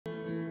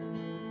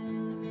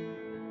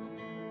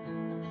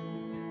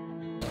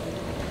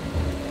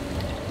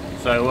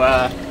So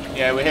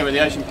yeah, we're here with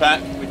the ocean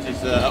pack, which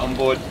is on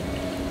board,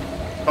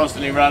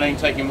 constantly running,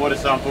 taking water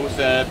samples,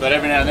 but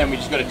every now and then we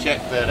just got to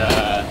check that,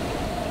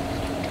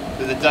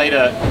 that the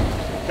data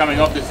coming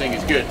off this thing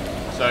is good.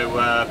 So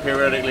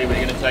periodically we're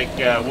going to take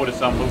water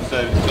samples.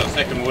 So we've got a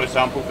second water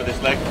sample for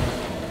this leg,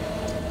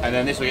 and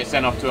then this will get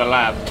sent off to a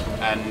lab,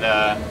 and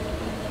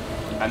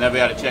they'll be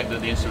able to check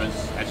that the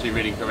instrument's actually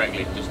reading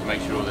correctly, just to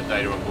make sure all the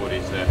data on board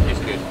is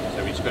good.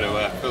 So we just got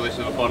to fill this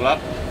little bottle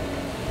up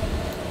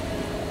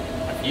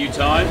a few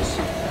times,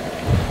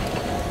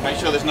 make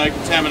sure there's no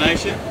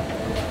contamination.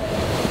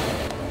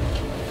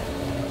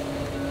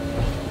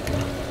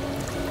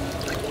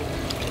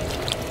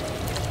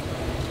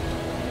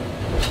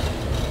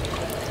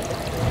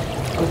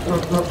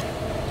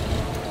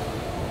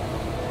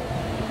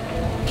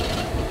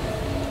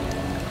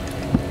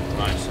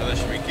 Right, so that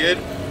should be good.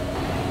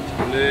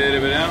 A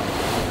little bit out.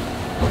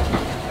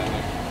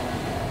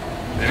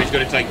 Then we've just got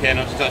to take care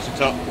not to touch the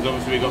top, because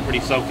obviously we've got pretty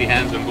salty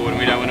hands on board and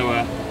we don't want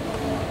to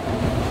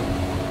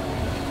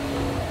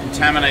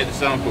contaminate the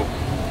sample.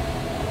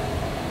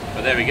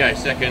 But there we go,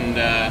 second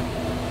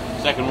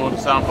water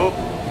sample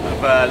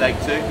of leg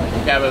 2,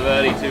 Cabo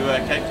Verde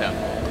to Cape Town,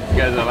 to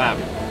go to the lab.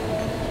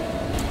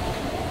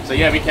 So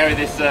yeah, we carry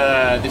this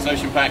this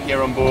ocean pack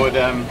here on board,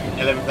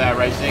 11th hour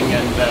racing,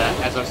 and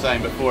as I was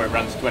saying before, it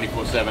runs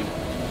 24/7.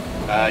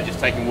 Just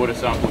taking water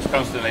samples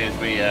constantly as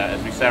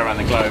we sail around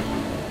the globe.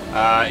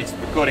 It's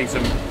recording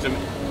some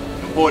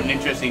important,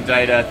 interesting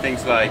data,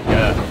 things like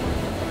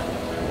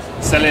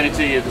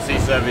salinity of the sea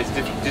surface,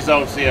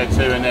 dissolved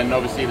CO2, and then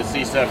obviously the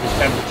sea surface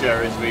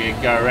temperature as we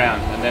go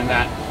around. And then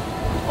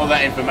all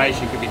that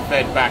information can be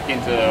fed back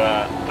into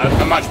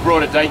a much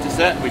broader data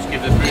set, which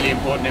gives us really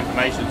important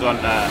information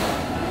on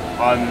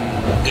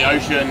the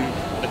ocean,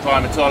 the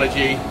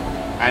climatology,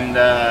 and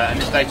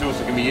this data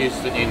also can be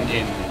used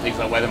in things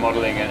like weather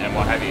modelling and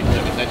what have you. So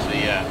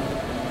essentially,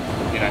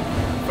 you know,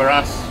 for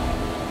us,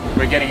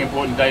 we're getting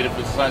important data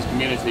for the science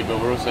community, but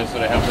we're also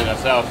sort of helping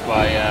ourselves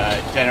by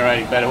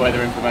generating better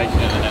weather information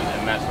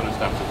and that sort of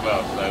stuff as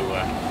well. So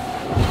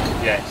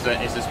yeah,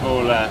 it's a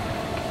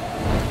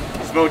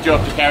small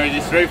job to carry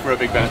this through for a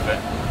big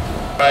benefit.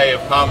 Array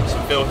of pumps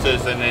and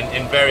filters, and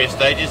in various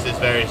stages there's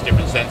various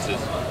different sensors.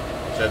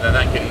 So then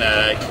that can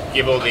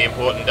give all the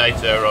important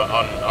data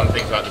on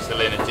things like the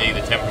salinity,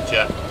 the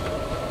temperature,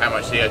 how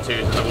much CO2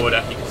 is in the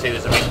water. You can see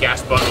there's a big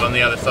gas bottle on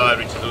the other side,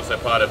 which is also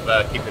part of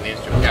keeping the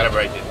instrument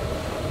calibrated.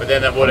 But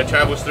then that water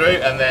travels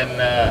through and then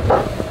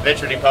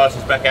literally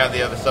passes back out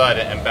the other side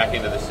and back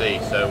into the sea.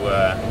 So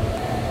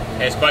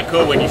it's quite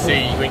cool when you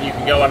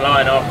can go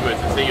online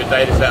afterwards and see your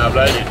data set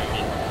uploaded.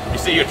 And you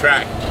see your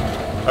track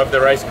of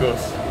the race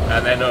course,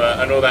 and then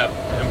and all that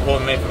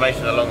important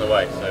information along the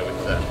way. So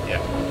it's yeah.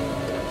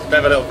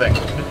 Clever little thing.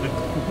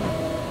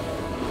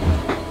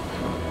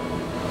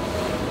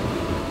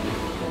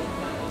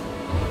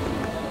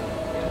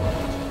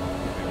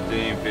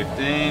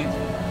 15,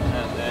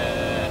 and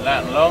then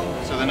Latin long,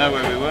 so they know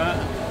where we were.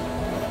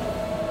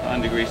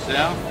 9 degrees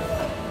south.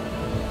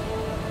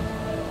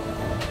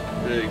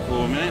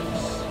 34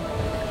 minutes.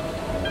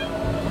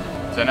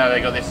 So now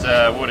they got this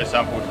water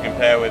sample to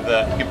compare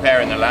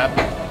in the lab.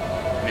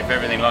 And if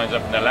everything lines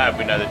up in the lab,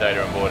 we know the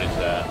data on board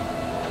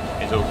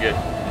is all good.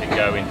 Can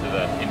go into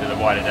the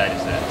wider data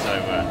set. So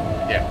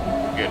yeah,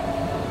 good.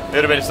 A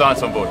little bit of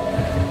science on board.